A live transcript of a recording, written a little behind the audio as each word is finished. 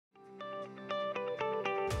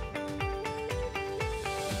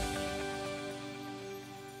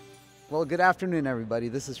Well, good afternoon, everybody.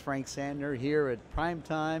 This is Frank Sandtner here at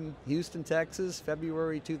PrimeTime, Houston, Texas,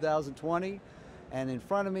 February 2020. And in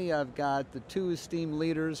front of me, I've got the two esteemed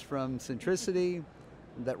leaders from Centricity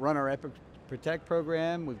that run our Epic Protect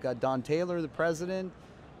program. We've got Don Taylor, the president,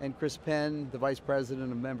 and Chris Penn, the vice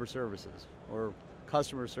president of member services, or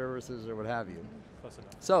customer services, or what have you. Close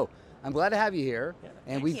enough. So, I'm glad to have you here. Yeah.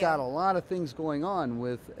 And we've got a lot of things going on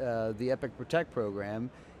with the Epic Protect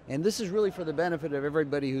program. And this is really for the benefit of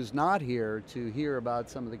everybody who's not here to hear about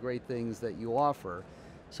some of the great things that you offer.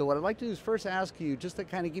 So what I'd like to do is first ask you just to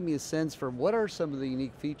kind of give me a sense for what are some of the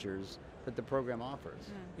unique features that the program offers.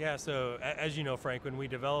 Yeah, so as you know, Frank, when we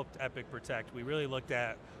developed Epic Protect, we really looked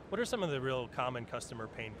at what are some of the real common customer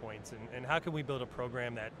pain points and how can we build a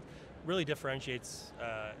program that really differentiates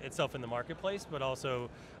itself in the marketplace, but also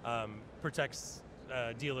protects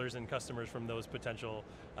dealers and customers from those potential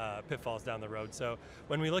pitfalls down the road. So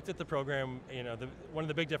when we looked at the program, you know, one of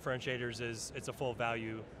the big differentiators is it's a full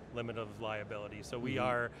value limit of liability. So we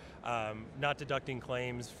are not deducting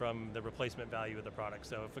claims from the replacement value of the product.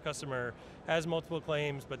 So if a customer has multiple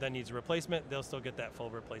claims but then needs a replacement, they'll still get that full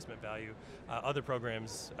replacement value. Other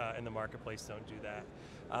programs in the marketplace don't do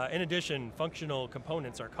that. In addition, functional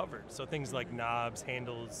components are covered. So things like knobs,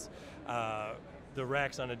 handles, the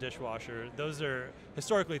racks on a dishwasher, those are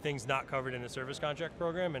historically things not covered in a service contract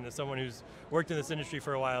program, and as someone who's worked in this industry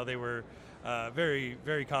for a while, they were very,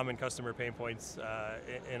 very common customer pain points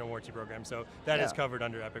in a warranty program, so that is covered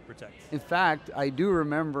under Epic Protect. In fact, I do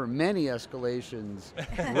remember many escalations,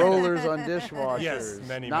 rollers on dishwashers, yes,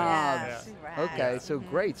 many, knobs. Yeah. Okay, so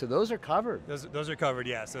great, so those are covered. Those are covered,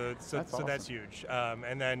 yeah, so awesome. That's huge.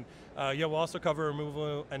 And then we'll also cover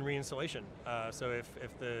removal and reinstallation. So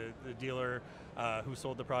if the dealer who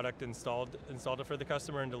sold the product installed it for the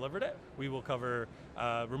customer and delivered it, we will cover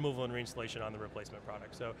removal and reinstallation on the replacement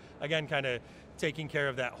product. So again, kind of taking care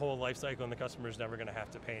of that whole life cycle, and the customer's never going to have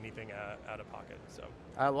to pay anything out of pocket. So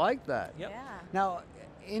I like that. Yep. Yeah. Now,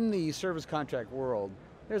 in the service contract world,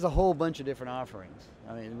 there's a whole bunch of different offerings.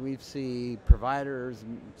 I mean, we see providers,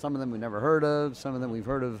 some of them we've never heard of, some of them we've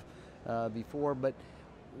heard of before, but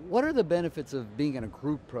what are the benefits of being in a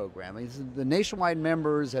group program? I mean, the nationwide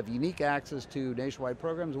members have unique access to nationwide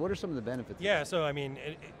programs. What are some of the benefits? Yeah, so I mean,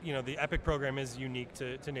 you know, the Epic program is unique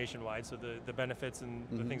to nationwide, so the benefits and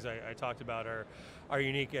the things I talked about are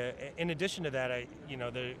unique. In addition to that,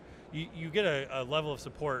 you get a level of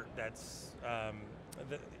support that's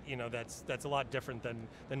that's a lot different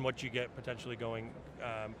than what you get potentially going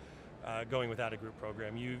without a group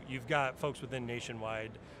program. You've got folks within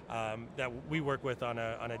Nationwide that we work with on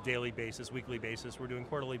a daily basis, weekly basis. We're doing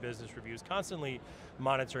quarterly business reviews, constantly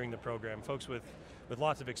monitoring the program. Folks with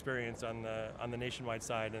lots of experience on the Nationwide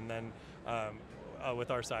side, and then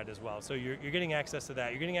with our side as well. So you're getting access to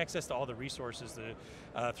that. You're getting access to all the resources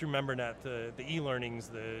through MemberNet, the e-learnings,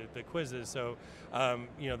 the quizzes. So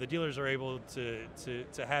the dealers are able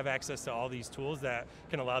to have access to all these tools that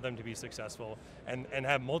can allow them to be successful and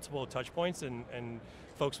have multiple touch points and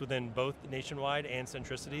folks within both Nationwide and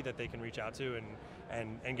Centricity that they can reach out to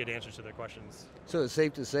and get answers to their questions. So it's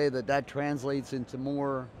safe to say that translates into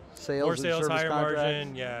more sales. More sales, and service higher contracts?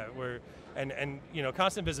 margin. Yeah, and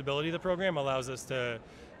constant visibility of the program allows us to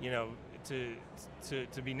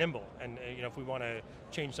be nimble, and if we want to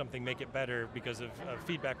change something, make it better because of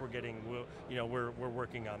feedback we're getting, we're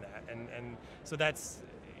working on that, and so that's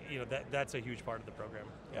a huge part of the program.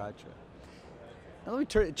 Yeah. Gotcha. Now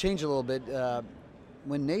let me change a little bit.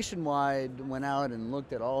 When Nationwide went out and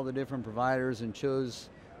looked at all the different providers and chose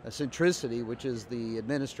Centricity, which is the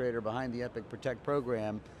administrator behind the Epic Protect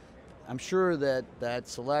program, I'm sure that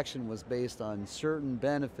selection was based on certain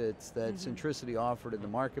benefits that Centricity offered in the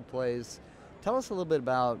marketplace. Tell us a little bit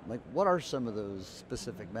about what are some of those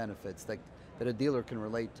specific benefits that a dealer can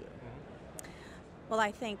relate to? Well,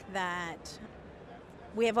 I think that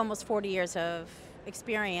we have almost 40 years of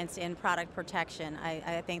experience in product protection.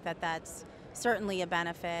 I think that that's certainly a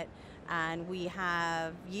benefit, and we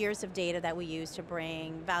have years of data that we use to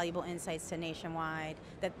bring valuable insights to Nationwide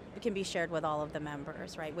that can be shared with all of the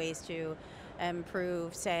members, right? Ways to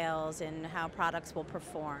improve sales and how products will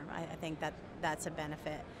perform. I think that's a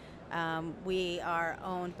benefit. We are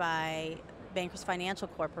owned by Bankers Financial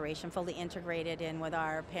Corporation, fully integrated in with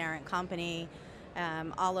our parent company.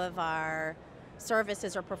 All of our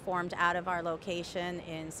services are performed out of our location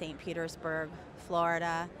in St. Petersburg,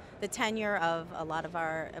 Florida. The tenure of a lot of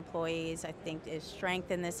our employees, I think, is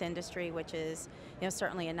strength in this industry, which is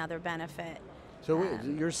certainly another benefit. So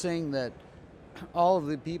you're saying that all of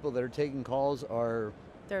the people that are taking calls are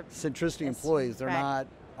They're Centricity employees. They're right. not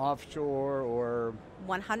offshore or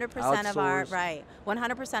 100% of our outsourced?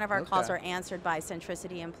 100% of our calls Okay. are answered by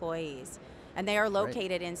Centricity employees, and they are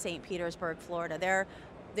located in St. Petersburg, Florida.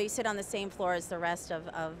 They sit on the same floor as the rest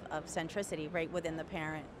of Centricity, right within the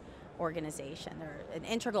parent organization. They're an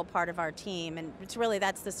integral part of our team, and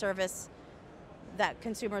that's the service that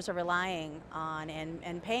consumers are relying on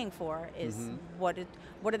and paying for is what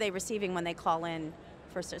are they receiving when they call in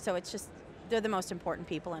for. So it's just, they're the most important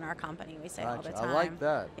people in our company, we say all the Gotcha. time. I like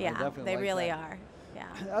that. I Yeah, definitely they like really that. are. Yeah.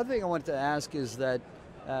 The other thing I wanted to ask is that,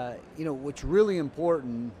 what's really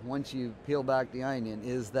important once you peel back the onion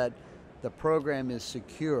is that the program is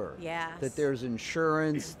secure. Yes. That there's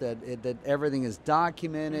insurance, that everything is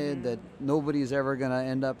documented, that nobody's ever going to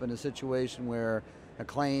end up in a situation where a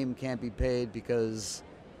claim can't be paid because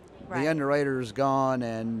Right. the underwriter's gone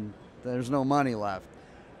and there's no money left.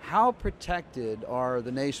 How protected are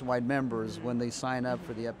the nationwide members when they sign up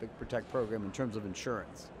for the Epic Protect program in terms of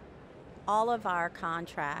insurance? All of our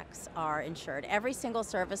contracts are insured. Every single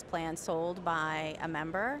service plan sold by a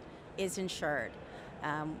member is insured.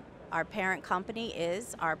 Our parent company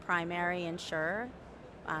is our primary insurer.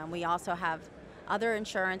 We also have other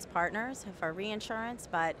insurance partners for reinsurance,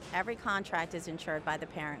 but every contract is insured by the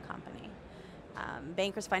parent company.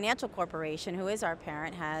 Bankers Financial Corporation, who is our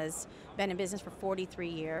parent, has been in business for 43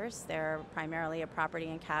 years. They're primarily a property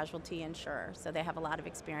and casualty insurer, so they have a lot of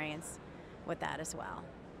experience with that as well.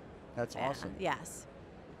 That's awesome. Yes.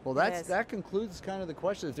 Well, It is. that concludes kind of the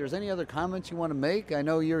question. If there's any other comments you want to make, I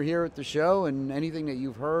know you're here at the show, and anything that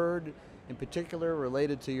you've heard in particular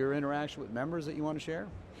related to your interaction with members that you want to share?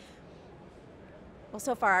 Well,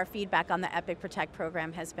 so far our feedback on the Epic Protect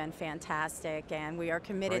program has been fantastic, and we are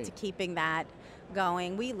committed to Great. keeping that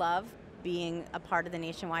going. We love being a part of the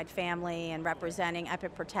Nationwide family and representing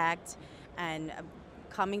Epic Protect and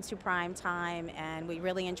coming to PrimeTime, and we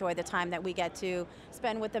really enjoy the time that we get to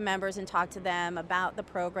spend with the members and talk to them about the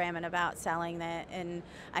program and about selling it. And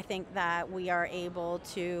I think that we are able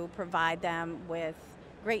to provide them with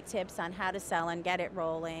great tips on how to sell and get it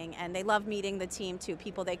rolling, and they love meeting the team too,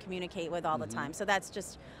 people they communicate with all the time. So that's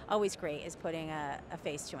just always great, is putting a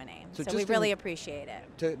face to a name. So So we just really appreciate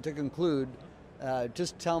it. To conclude,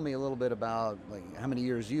 just tell me a little bit about how many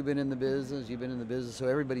years you've been in the business. You've been in the business, so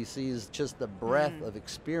everybody sees just the breadth of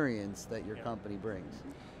experience that your company brings.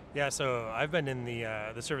 Yeah, so I've been in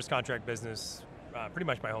the service contract business pretty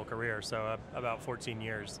much my whole career, so about 14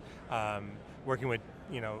 years, working with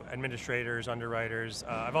administrators, underwriters.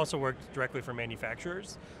 I've also worked directly for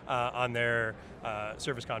manufacturers on their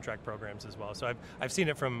service contract programs as well. So I've seen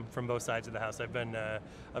it from both sides of the house. I've been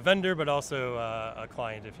a vendor, but also a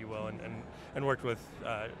client, if you will, and worked with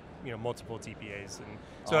multiple TPAs. And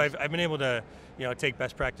so Awesome. I've been able to take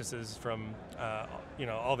best practices from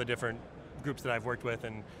all the different groups that I've worked with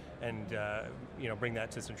and bring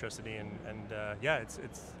that to Centricity, and yeah,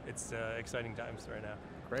 it's exciting times right now.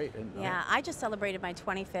 Great. And, Yeah, I just celebrated my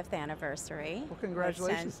 25th anniversary. Well,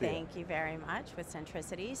 congratulations to you. Thank you very much with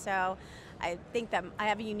Centricity. So I think that I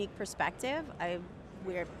have a unique perspective.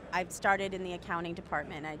 I've started in the accounting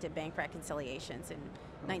department. I did bank reconciliations in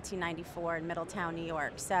 1994 in Middletown, New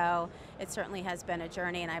York. So it certainly has been a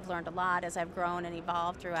journey, and I've learned a lot as I've grown and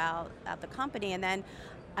evolved throughout the company. And then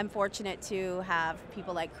I'm fortunate to have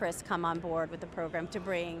people like Chris come on board with the program to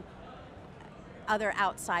bring other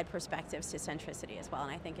outside perspectives to Centricity as well,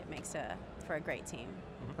 and I think it makes for a great team.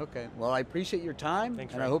 Okay. Well, I appreciate your time,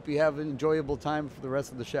 Thanks, and I Frank. hope you have an enjoyable time for the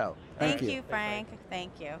rest of the show. Thank you, Frank.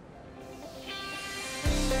 Thank you.